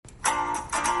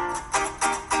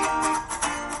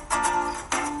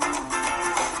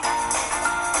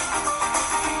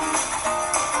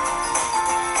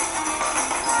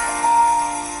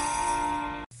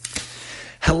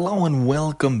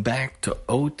Welcome back to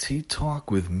OT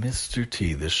Talk with Mr.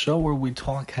 T, the show where we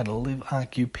talk how to live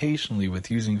occupationally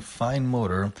with using fine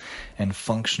motor and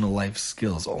functional life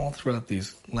skills all throughout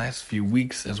these last few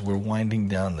weeks as we're winding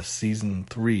down the season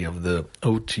 3 of the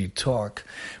OT Talk.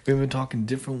 We've been talking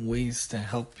different ways to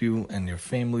help you and your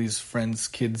families, friends,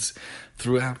 kids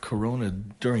throughout Corona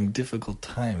during difficult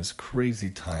times, crazy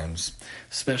times,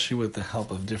 especially with the help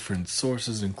of different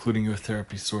sources, including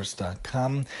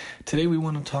yourtherapysource.com. Today we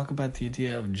want to talk about the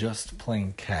idea of just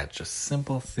playing catch, a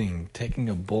simple thing, taking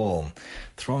a ball,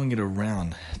 throwing it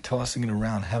around, tossing it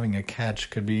around, having a catch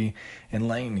could be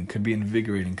enlightening, could be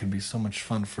invigorating, could be so much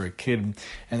fun for a kid.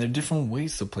 And there are different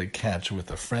ways to play catch with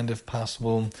a friend if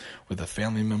possible, with a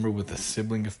family member, with a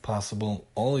sibling if possible,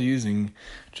 all using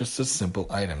just a simple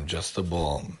item, just a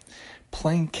ball.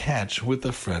 Playing catch with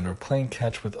a friend or playing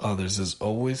catch with others is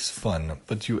always fun,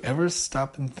 but do you ever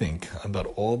stop and think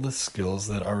about all the skills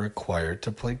that are required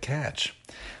to play catch?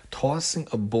 Tossing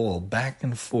a ball back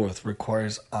and forth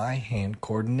requires eye-hand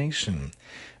coordination,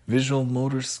 visual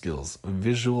motor skills,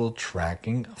 visual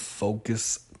tracking,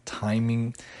 focus,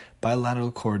 timing,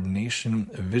 bilateral coordination,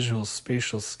 visual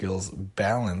spatial skills,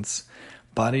 balance,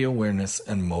 body awareness,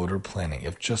 and motor planning.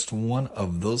 If just one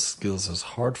of those skills is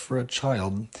hard for a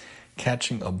child,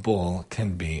 catching a ball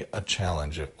can be a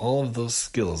challenge. If all of those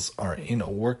skills are in a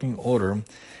working order,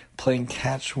 playing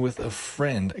catch with a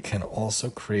friend can also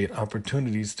create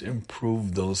opportunities to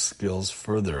improve those skills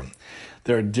further.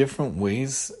 There are different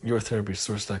ways.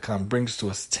 YourTherapySource.com brings to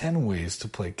us 10 ways to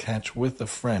play catch with a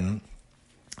friend,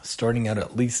 starting out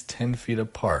at least 10 feet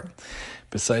apart.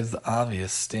 Besides the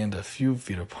obvious, stand a few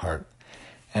feet apart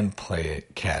and play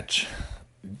catch.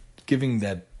 Giving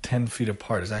that 10 feet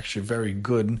apart is actually very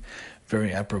good,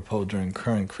 very apropos during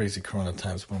current crazy Corona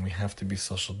times when we have to be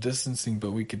social distancing,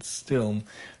 but we could still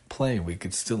play. We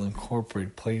could still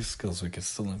incorporate play skills. We could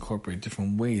still incorporate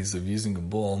different ways of using a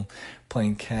ball,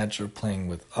 playing catch or playing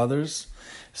with others,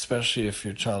 especially if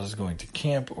your child is going to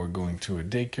camp or going to a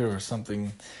daycare or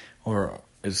something, or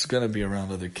it's going to be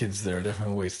around other kids. There are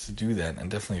different ways to do that and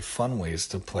definitely fun ways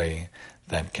to play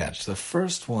that catch. The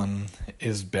first one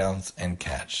is bounce and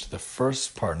catch. The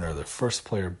first partner, the first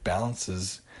player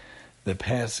bounces the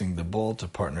passing the ball to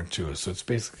partner 2. So it's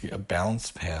basically a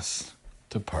bounce pass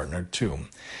to partner 2.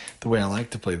 The way I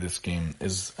like to play this game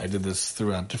is I did this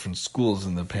throughout different schools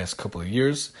in the past couple of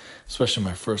years, especially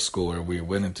my first school where we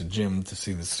went into gym to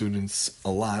see the students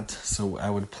a lot. So I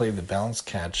would play the bounce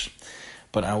catch,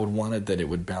 but I would want it that it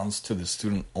would bounce to the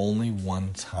student only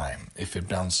one time. If it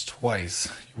bounced twice,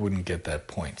 you wouldn't get that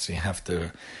point. So you have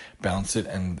to bounce it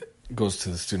and it goes to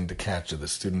the student to catch it. The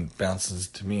student bounces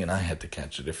to me and I had to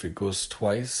catch it. If it goes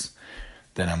twice,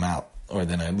 then I'm out, or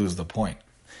then I lose the point.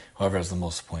 Whoever has the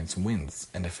most points wins.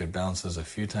 And if it bounces a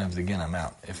few times again, I'm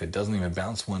out. If it doesn't even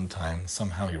bounce one time,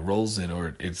 somehow he rolls it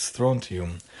or it's thrown to you,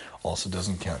 also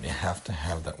doesn't count. You have to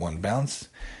have that one bounce.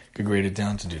 You could grade it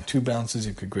down to do 2 bounces.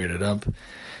 You could grade it up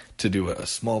to do a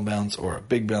small bounce or a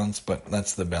big bounce, but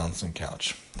that's the bounce and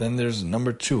catch. Then there's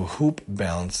number 2, hoop,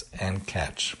 bounce, and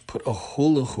catch. Put a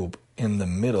hula hoop in the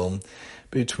middle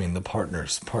between the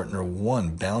partners. Partner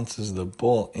 1 bounces the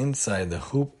ball inside the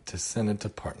hoop to send it to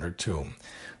partner 2.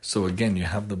 So again, you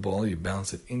have the ball, you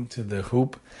bounce it into the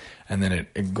hoop, and then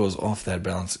it goes off that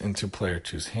bounce into player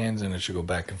 2's hands, and it should go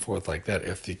back and forth like that.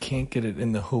 If you can't get it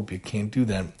in the hoop, you can't do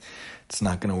that. It's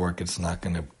not going to work, it's not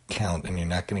going to count, and you're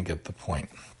not going to get the point.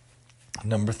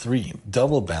 Number 3,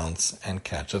 double bounce and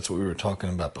catch. That's what we were talking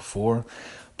about before.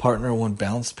 Partner 1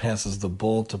 bounce passes the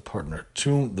ball to partner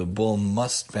 2. The ball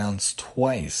must bounce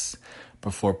twice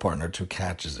before partner 2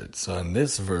 catches it. So in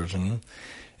this version,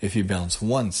 if you bounce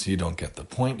once, you don't get the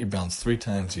point. You bounce 3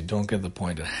 times, you don't get the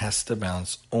point. It has to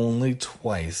bounce only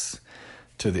twice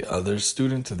to the other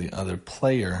student, to the other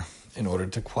player, in order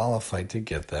to qualify to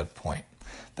get that point.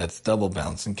 That's double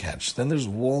bounce and catch. Then there's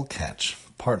wall catch.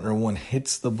 Partner 1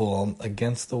 hits the ball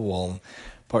against the wall.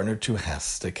 Partner 2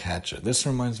 has to catch it. This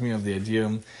reminds me of the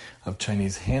idea of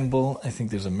Chinese handball. I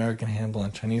think there's American handball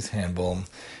and Chinese handball.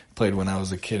 Played when I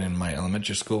was a kid in my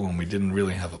elementary school when we didn't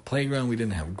really have a playground. We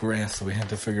didn't have grass, so we had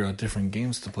to figure out different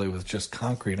games to play with just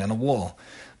concrete and a wall.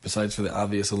 Besides for the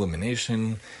obvious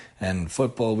elimination and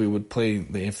football, we would play,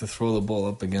 they have to throw the ball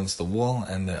up against the wall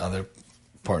and the other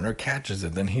partner catches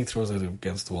it. Then he throws it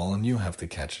against the wall and you have to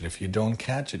catch it. If you don't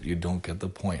catch it, you don't get the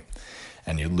point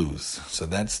and you lose. So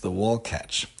that's the wall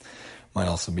catch. Might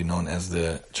also be known as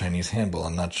the Chinese handball.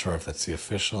 I'm not sure if that's the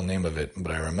official name of it,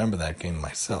 but I remember that game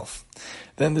myself.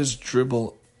 Then there's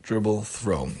dribble,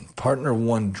 throw. Partner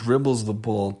 1 dribbles the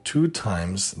ball 2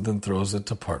 times, then throws it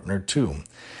to partner 2.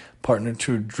 Partner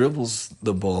 2 dribbles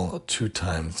the ball 2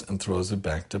 times and throws it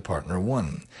back to partner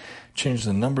 1. change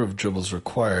the number of dribbles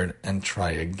required, and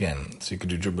try again. So you could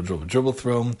do dribble, dribble, dribble,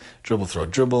 throw, throw,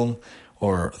 dribble,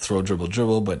 or throw, dribble,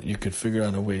 dribble, but you could figure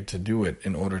out a way to do it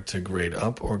in order to grade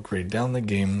up or grade down the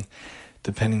game,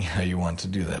 depending how you want to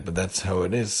do that. But that's how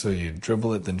it is. So you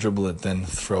dribble it, then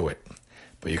throw it.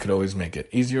 But you could always make it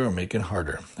easier or make it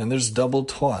harder. And there's double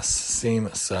toss,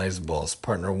 same size balls.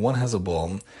 Partner 1 has a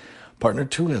ball. Partner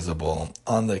 2 has a ball.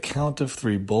 On the count of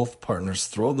 3, both partners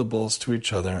throw the balls to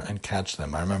each other and catch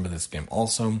them. I remember this game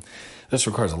also. This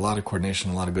requires a lot of coordination,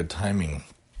 a lot of good timing.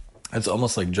 It's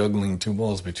almost like juggling 2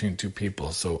 balls between 2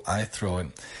 people. So I throw it,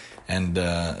 and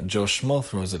Joe Schmo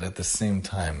throws it at the same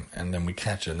time, and then we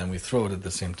catch it, and then we throw it at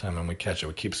the same time, and we catch it.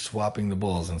 We keep swapping the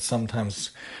balls, and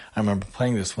sometimes I remember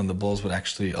playing this when the balls would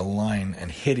actually align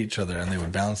and hit each other, and they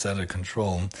would bounce out of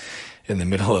control in the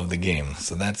middle of the game.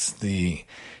 So that's the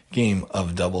game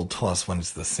of double toss when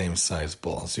it's the same size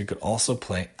ball. So you could also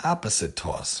play opposite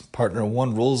toss. Partner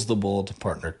 1 rolls the ball to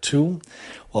partner 2,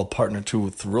 while partner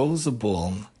 2 throws the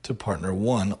ball to partner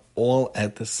 1, all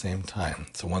at the same time.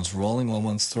 So one's rolling while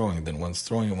one's throwing, then one's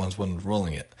throwing it, one's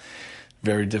rolling it.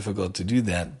 Very difficult to do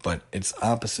that, but it's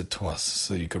opposite toss.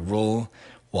 So you could roll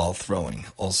while throwing.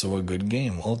 Also a good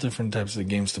game. All different types of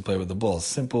games to play with the ball.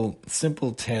 Simple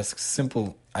tasks,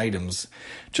 simple items.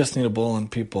 Just need a ball and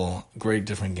people. Great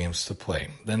different games to play.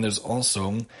 Then there's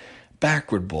also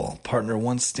backward ball. Partner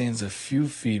 1 stands a few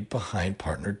feet behind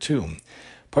partner 2.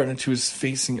 Partner 2 is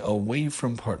facing away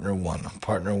from partner 1.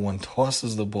 Partner 1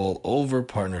 tosses the ball over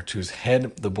partner 2's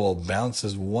head. The ball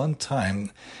bounces one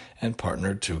time, and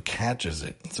partner 2 catches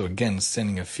it. So again,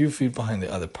 standing a few feet behind the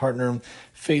other partner,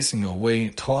 facing away,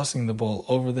 tossing the ball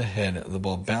over the head. The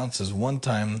ball bounces one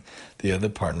time, the other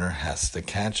partner has to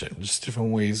catch it. Just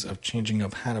different ways of changing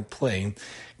up how to play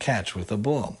catch with a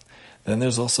ball. Then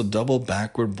there's also double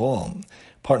backward ball.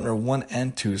 Partner 1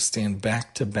 and 2 stand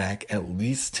back to back at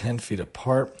least 10 feet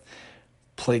apart.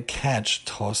 Play catch,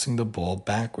 tossing the ball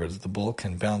backwards. The ball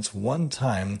can bounce one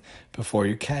time before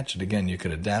you catch it. Again, you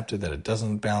could adapt it that it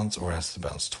doesn't bounce or has to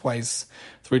bounce twice,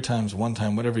 3 times, 1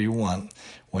 time, whatever you want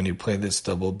when you play this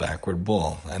double backward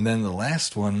ball. And then the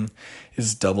last one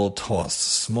is double toss,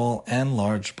 small and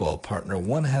large ball. Partner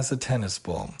 1 has a tennis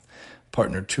ball.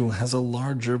 Partner 2 has a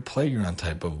larger playground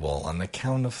type of ball. On the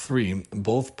count of 3,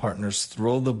 both partners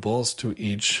throw the balls to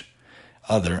each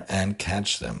other and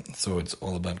catch them. So it's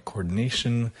all about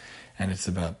coordination, and it's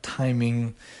about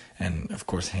timing, and of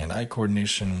course hand-eye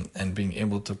coordination, and being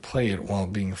able to play it while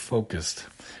being focused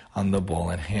on the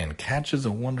ball at hand. Catch is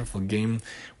a wonderful game.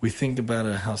 We think about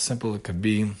it, how simple it could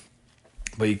be,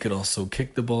 but you could also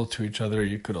kick the ball to each other.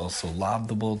 You could also lob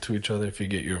the ball to each other if you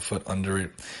get your foot under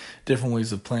it. Different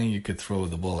ways of playing. You could throw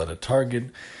the ball at a target.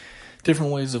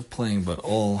 Different ways of playing, but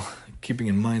all keeping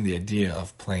in mind the idea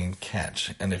of playing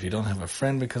catch. And if you don't have a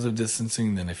friend because of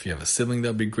distancing, then if you have a sibling,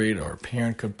 that'd be great, or a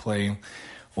parent could play,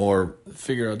 or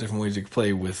figure out different ways you could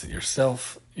play with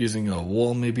yourself, using a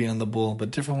wall maybe on the ball,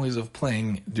 but different ways of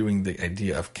playing, doing the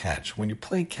idea of catch. When you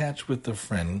play catch with a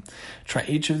friend, try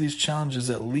each of these challenges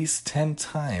at least 10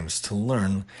 times to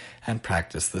learn and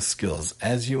practice the skills.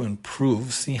 As you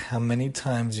improve, see how many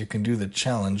times you can do the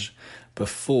challenge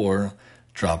before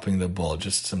dropping the ball.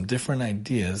 Just some different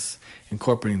ideas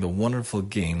incorporating the wonderful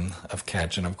game of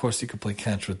catch. And of course, you could play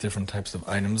catch with different types of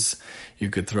items. You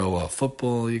could throw a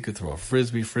football, you could throw a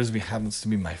frisbee. Frisbee happens to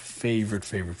be my favorite.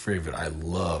 I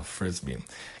love frisbee.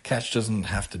 Catch doesn't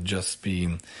have to just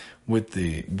be with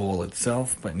the ball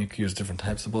itself, but you could use different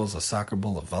types of balls: a soccer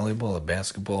ball, a volleyball, a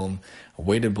basketball, a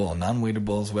weighted ball, non-weighted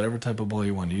balls, whatever type of ball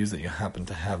you want to use that you happen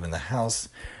to have in the house,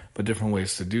 but different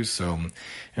ways to do so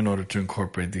in order to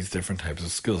incorporate these different types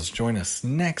of skills. Join us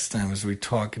next time as we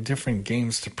talk different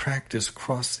games to practice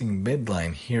crossing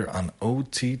midline here on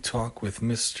OT Talk with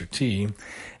Mr. T,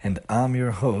 and I'm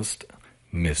your host,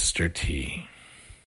 Mr. T.